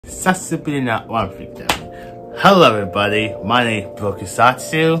Hello everybody, my name is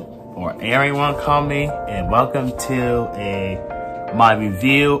Bakuryū, or everyone call me, and welcome to my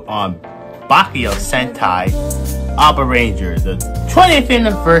review on Bakuryū Sentai Abaranger, the 20th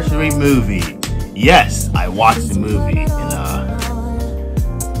anniversary movie. Yes, I watched the movie, and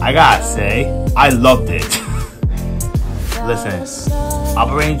I gotta say, I loved it. Listen,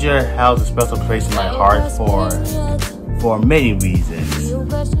 Abaranger has a special place in my heart for many reasons.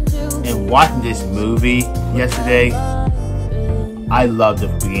 And watching this movie yesterday, I loved it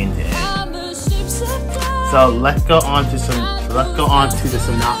from beginning to end. So let's go on to the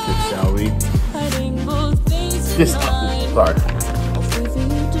synopsis, shall we?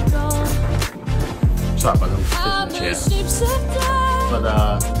 Sorry about the chair. But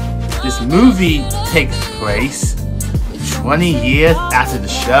this movie takes place 20 years after the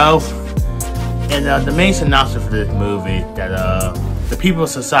show, and the main synopsis for this movie that the people of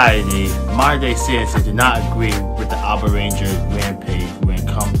society, modern day citizens, did not agree with the Abaranger rampage when it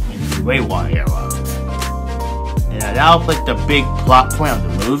comes into the Reiwa era. And that was like the big plot point of the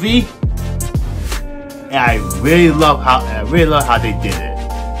movie. And I really love how they did it.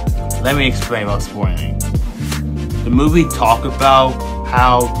 Let me explain without spoiling. The movie talked about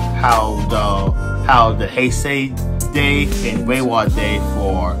how the Heisei day and Reiwa day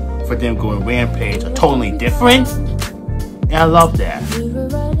for them going rampage are totally different. And I love that.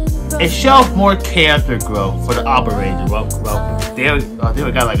 It showed more character growth for the Abaranger. Well,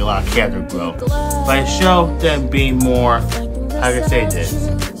 they got like a lot of character growth, but it showed them being more, how can I say this,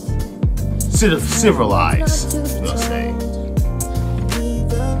 civilized, we'll say.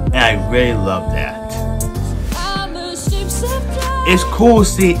 And I really love that. It's cool to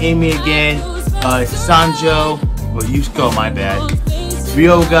see Amy again, Sanjo, or Yusuko, my bad,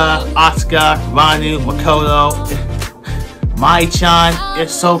 Ryoga, Asuka, Ranu, Makoto, Mai-chan.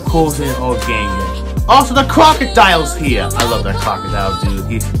 It's so cool seeing the whole gang. Also, the crocodile's here. I love that crocodile, dude.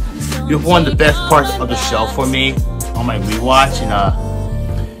 He's one of the best parts of the show for me on my rewatch, and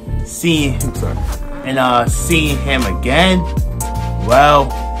seeing him again, well,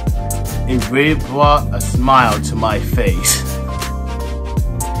 it really brought a smile to my face.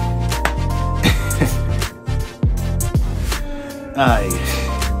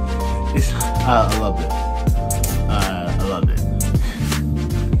 I love it. I love it.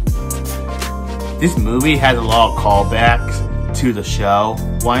 This movie has a lot of callbacks to the show.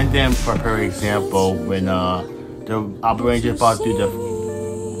 One of them, for example, when the Abaranger about to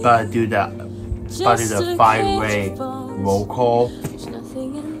do the 5-way roll call.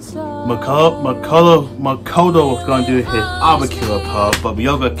 Makoto was going to do his Abakiller pub, but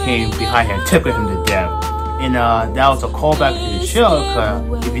Ryoga came behind him and tickled him to death. And that was a callback to the show,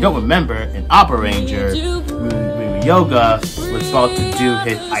 because if you don't remember, in Abaranger, when Ryoga was about to do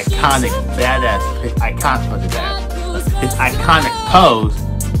his iconic pose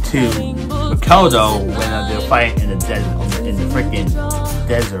to Makoto when they were fighting in the freaking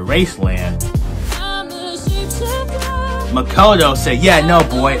desert wasteland, Makoto said, "Yeah, no,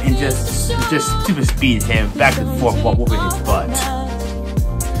 boy," and just super speed him back and forth while whooping his butt.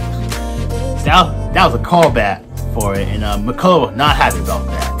 That was a callback for it, and Makoto was not happy about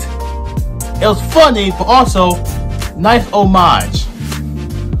that. It was funny, but also nice homage.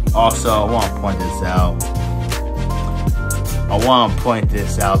 Also, I want to point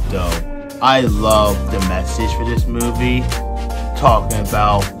this out though. I love the message for this movie. I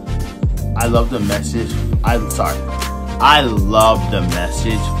love the message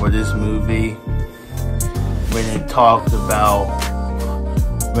for this movie when it talks about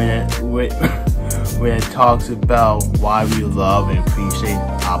why we love and appreciate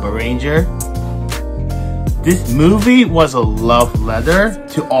Abaranger. This movie was a love letter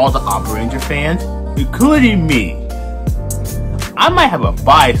to all the Abaranger fans, including me. I might have a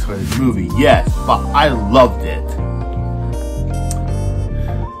bias for this movie, yes, but I loved it.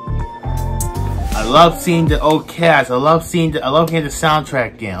 I love seeing the old cast. I love hearing the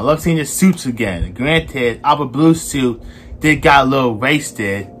soundtrack again. I love seeing the suits again. Granted, Abba Blue's suit got a little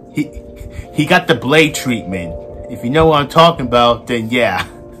wasted. He got the blade treatment. If you know what I'm talking about, then yeah.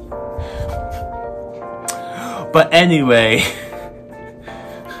 But anyway,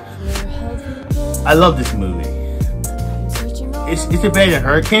 I love this movie. Is it better than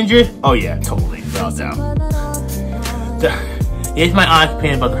Hurricaneger? Oh yeah, totally, without doubt. Here's my honest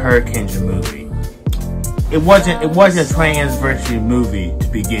opinion about the Hurricaneger movie. It wasn't a 20th anniversary movie to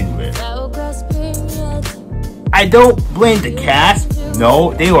begin with. I don't blame the cast.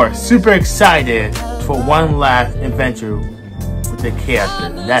 No, they were super excited for one last adventure with the character.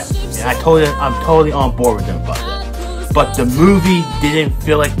 I'm totally on board with them about that. but the movie didn't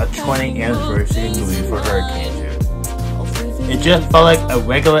feel like a 20th anniversary movie for Hurricaneer. It just felt like a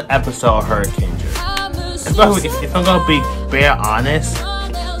regular episode of Hurricaneer. If I'm gonna be bare honest,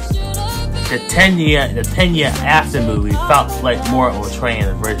 the 10 year after movie felt like more of a 20th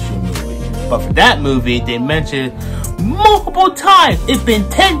anniversary movie. But for that movie, they mentioned multiple times it's been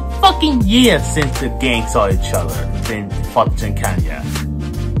 10 fucking years since the gang saw each other. Then fought in Kenya.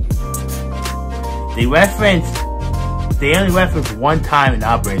 They only referenced one time in the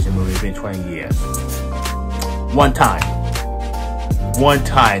Abaranger movie. It's been 20 years. One time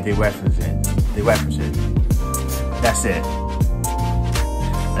they reference it. That's it.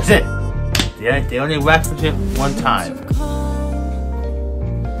 They only reference it one time.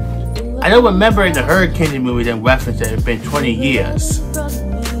 I don't remember in the Hurricane movie they referenced it. It's been 20 years.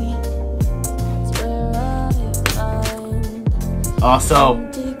 Also,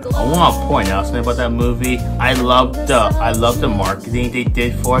 I want to point out something about that movie. I love the marketing they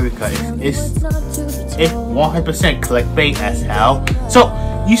did for it because it's 100% clickbait as hell. So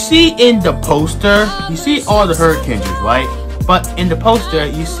you see in the poster, you see all the Hurricanes, right? But in the poster,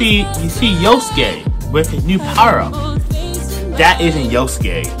 you see Yosuke with his new power up. That isn't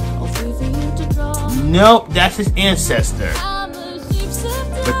Yosuke. Nope, that's his ancestor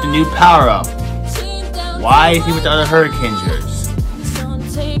with the new power up. Why is he with the other Hurricaners?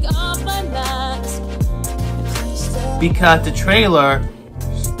 Because the trailer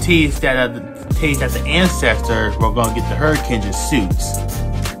teased that the ancestors were going to get the Hurricanes suits.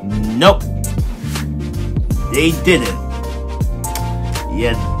 Nope, they didn't.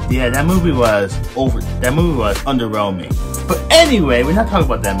 Yeah, that movie was underwhelming. But anyway, we're not talking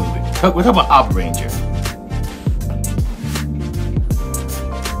about that movie. We're talking about Abaranger.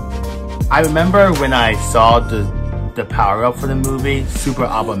 I remember when I saw the power up for the movie, Super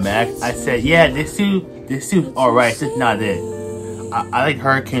Abaranger, I said, yeah, this suit's alright, this is not it. I like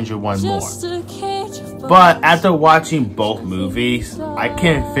Hurricaneer one more. But after watching both movies, I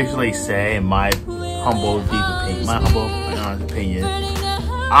can officially say, in my humble honest opinion,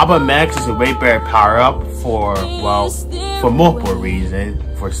 Abaranger is a way better power up for multiple reasons.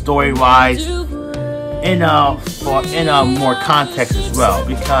 For story wise, and for more context as well,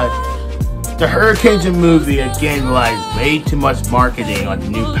 because the Hurricanes movie again relied way too much marketing on the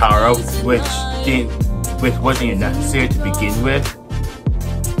new power up, which wasn't necessary to begin with.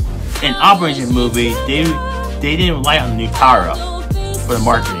 In Abaranger movie, they didn't rely on the new power up for the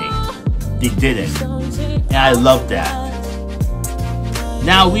marketing. They didn't, and I love that.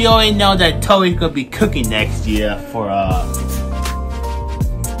 Now we already know that Toei's gonna be cooking next year for a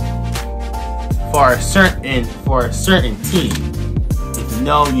certain team. If you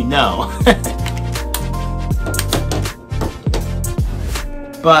know, you know.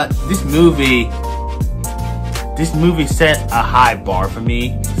 But this movie set a high bar for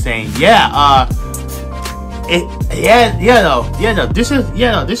me, saying, this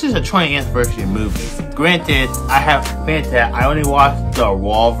is a 20th anniversary movie. Granted, I only watched the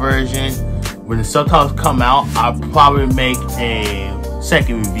raw version. When the subtitles come out, I'll probably make a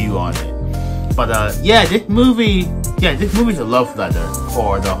second review on it. But this movie's a love letter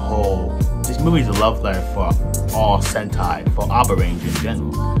for the whole. This movie's a love letter for all Sentai, for Abaranger in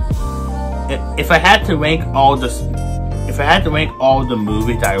general. If I had to rank all the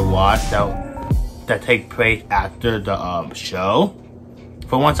movies that I watched that take place after the show,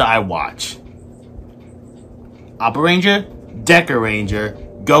 for ones that I watch, Abaranger, Dekaranger,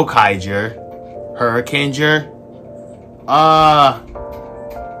 Gokaiger, Hurricaneer,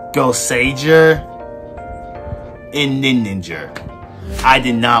 Goseiger, and Ninja. I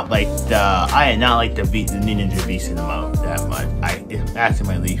did not like the Ninja V Cinema that much. It's actually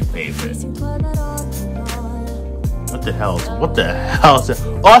my least favorite. What the hell is it?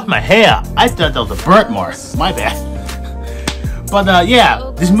 Oh, it's my hair! I thought that was a burnt mark. My bad. But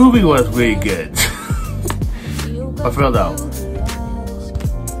this movie was really good. But for real though,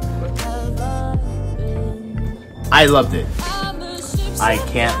 I loved it. I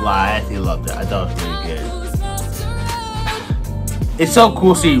can't lie, I actually loved it. I thought it was really good. It's so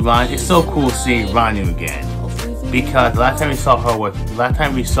cool seeing Ranu again. Because last time we saw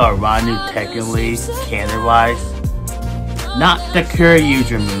Ranu technically, canon-wise, not the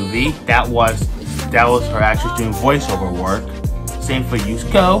Bakuryū movie. That was her actress doing voiceover work. Same for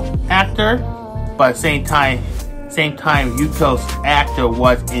Yusuko actor, but same time Yuko's actor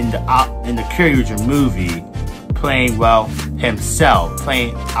was in the Bakuryū movie, playing himself,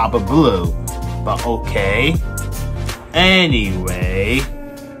 playing Bakuryū. But okay. Anyway,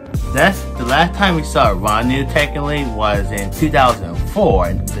 that's the last time we saw Ranu technically was in 2004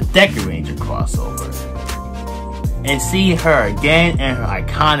 in the Dekaranger crossover. and seeing her again in her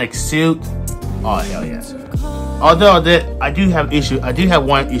iconic suit, oh hell yes. Although I do have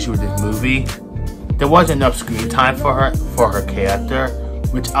one issue with this movie. There wasn't enough screen time for her character,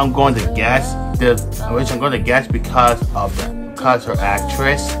 which I'm going to guess because her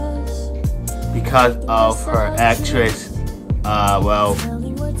actress. Well,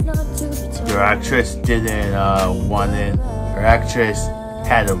 her actress didn't want it. Her actress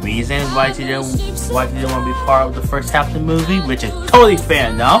had a reason why she didn't want to be part of the first half of the movie, which is totally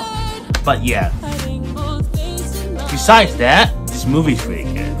fair enough. But yeah. Besides that, this movie's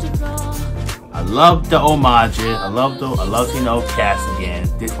pretty good. I love the homages. I love seeing the old cast again.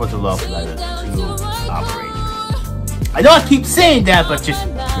 This was a love letter to Abaranger. I know I keep saying that, but just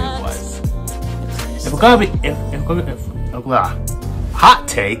it was. If we're gonna hot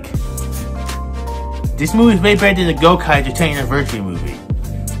take, this movie is way better than the Gokaiger 10th anniversary movie.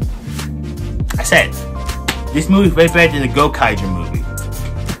 I said, this movie is way better than the Gokaiger movie.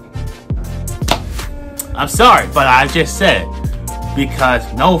 I'm sorry, but I just said it. Because,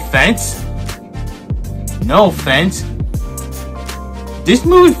 no offense, this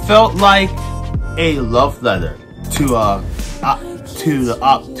movie felt like a love letter to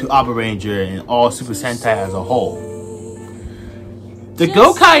Abaranger and all Super Sentai as a whole. The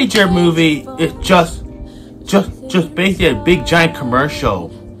Gokaiger movie is just basically a big giant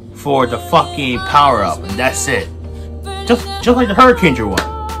commercial for the fucking power up, and that's it. Just like the Hurricaneger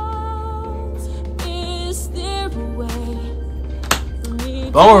one.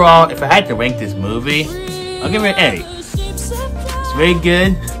 But overall, if I had to rank this movie, I'll give it an A. It's very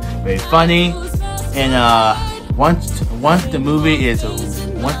good, very funny, and once the movie is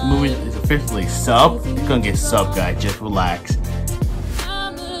officially subbed, it's gonna get subbed, guys. Just relax.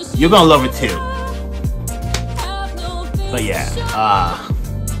 You're gonna love it too. But yeah,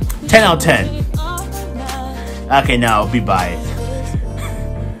 10 out of 10. Okay, now I'll be biased.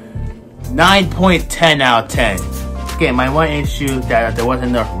 9.10 out of 10. Okay, my one issue that there wasn't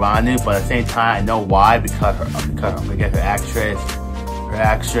enough Ranu, but at the same time I know why, because her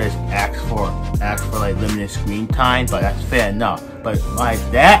actress asked for like limited screen time, but that's fair enough. But like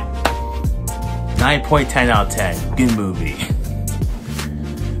that, 9.10 out of 10. Good movie.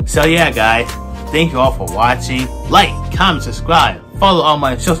 So yeah, guys, thank you all for watching. Like, comment, subscribe, follow all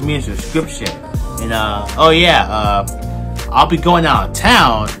my social media subscription, and I'll be going out of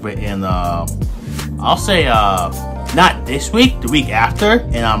town in I'll say not this week, the week after,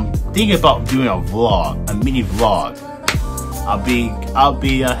 and I'm thinking about doing a mini vlog. I'll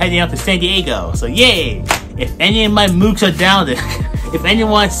be heading out to San Diego. So yay! If any of my mooks are down there, if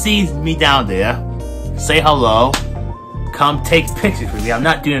anyone sees me down there, say hello. Come take pictures with me. I'm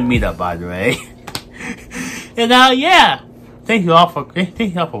not doing a meetup, by the way. And yeah, thank you all for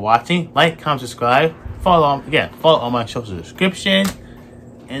watching. Like, comment, subscribe, follow all my social description.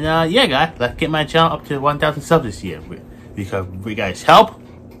 And yeah, guys, let's get my channel up to 1,000 subs this year. Because with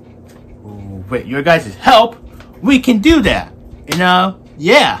your guys' help, we can do that. And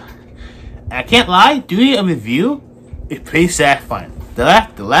yeah, I can't lie, doing a review is pretty satisfying. The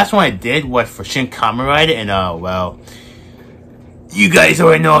last one I did was for Shin Kamen Rider, and well, you guys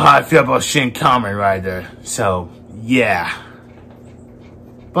already know how I feel about Shin Kamen Rider. So yeah.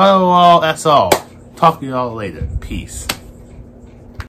 But overall, that's all. Talk to you all later. Peace.